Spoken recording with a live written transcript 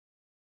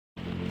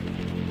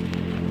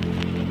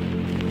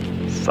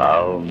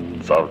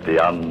Sounds of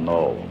the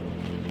unknown.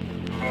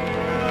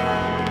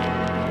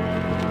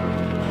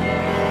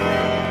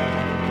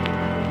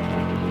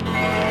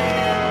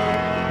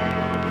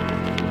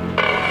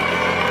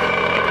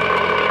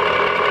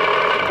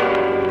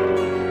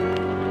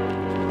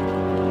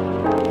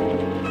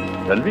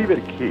 When we were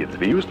kids,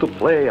 we used to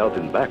play out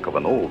in back of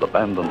an old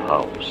abandoned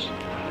house.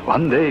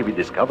 One day we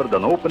discovered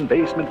an open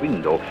basement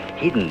window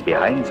hidden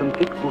behind some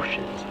thick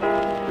bushes.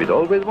 We'd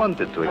always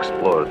wanted to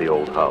explore the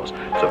old house,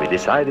 so we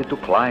decided to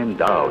climb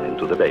down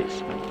into the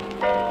basement.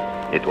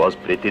 It was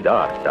pretty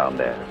dark down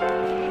there.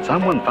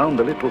 Someone found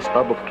a little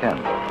stub of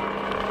candle.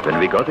 When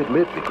we got it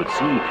lit, we could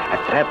see a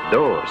trap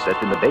door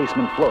set in the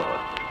basement floor.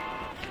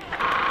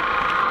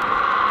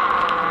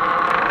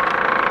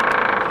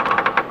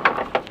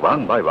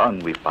 One by one,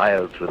 we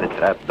filed through the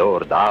trap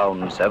door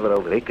down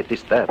several rickety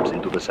steps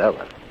into the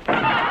cellar.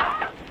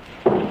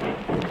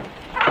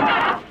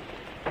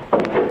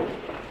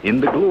 In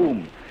the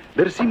gloom,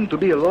 there seemed to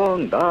be a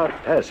long, dark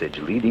passage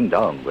leading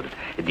downward,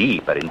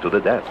 deeper into the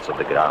depths of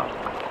the ground.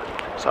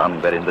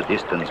 Somewhere in the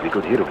distance, we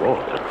could hear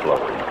water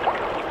flowing.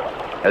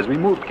 As we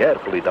moved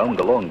carefully down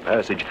the long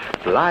passage,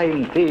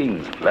 flying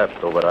things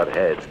flapped over our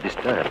heads,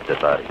 disturbed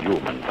at our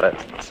human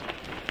presence.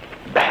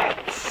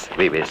 Bats,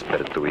 we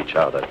whispered to each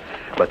other.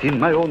 But in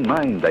my own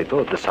mind, I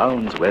thought the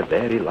sounds were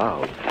very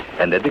loud,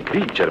 and that the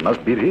creature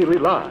must be really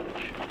large.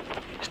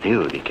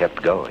 Still, we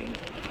kept going.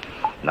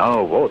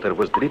 Now water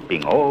was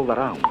dripping all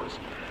around us.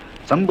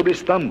 Somebody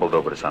stumbled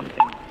over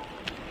something.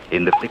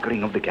 In the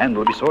flickering of the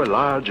candle, we saw a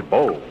large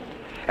bone,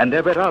 and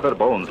there were other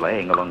bones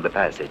lying along the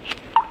passage.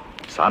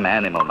 Some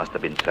animal must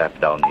have been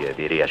trapped down here,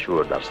 we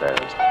reassured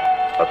ourselves.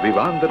 But we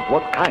wondered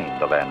what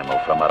kind of animal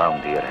from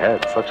around here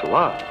had such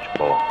large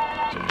bones.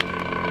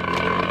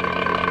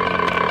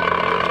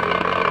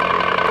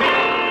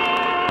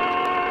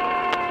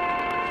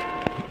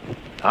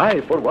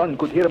 I, for one,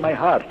 could hear my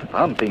heart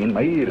thumping in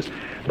my ears,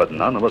 but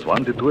none of us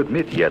wanted to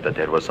admit yet that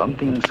there was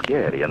something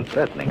scary and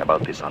threatening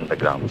about this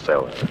underground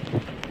cellar.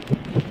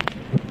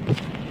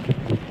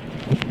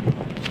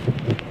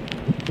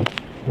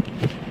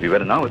 We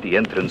were now at the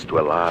entrance to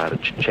a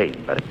large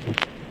chamber.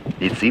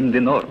 It seemed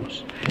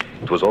enormous.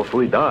 It was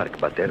awfully dark,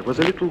 but there was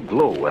a little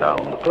glow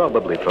around,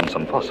 probably from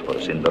some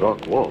phosphorus in the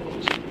rock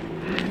walls.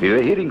 We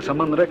were hearing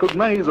some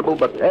unrecognizable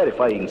but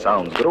terrifying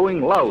sounds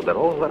growing louder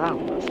all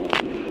around us.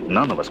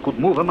 None of us could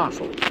move a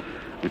muscle.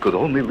 We could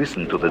only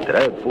listen to the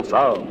dreadful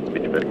sounds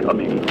which were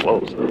coming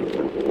closer.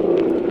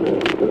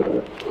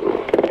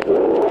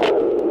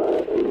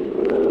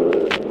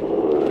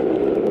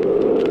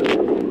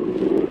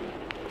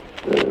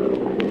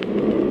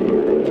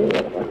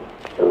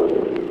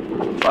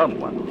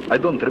 Someone, I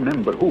don't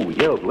remember who,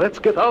 yelled, "Let's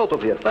get out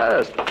of here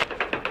fast!"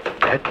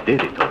 That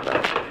did it, all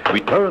right. We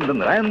turned and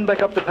ran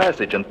back up the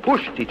passage and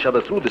pushed each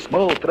other through the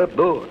small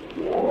trapdoor.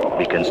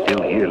 We can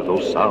still hear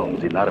those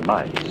sounds in our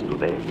minds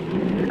today,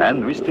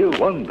 and we still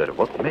wonder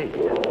what made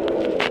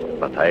them.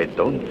 But I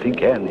don't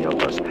think any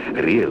of us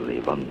really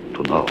want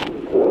to know.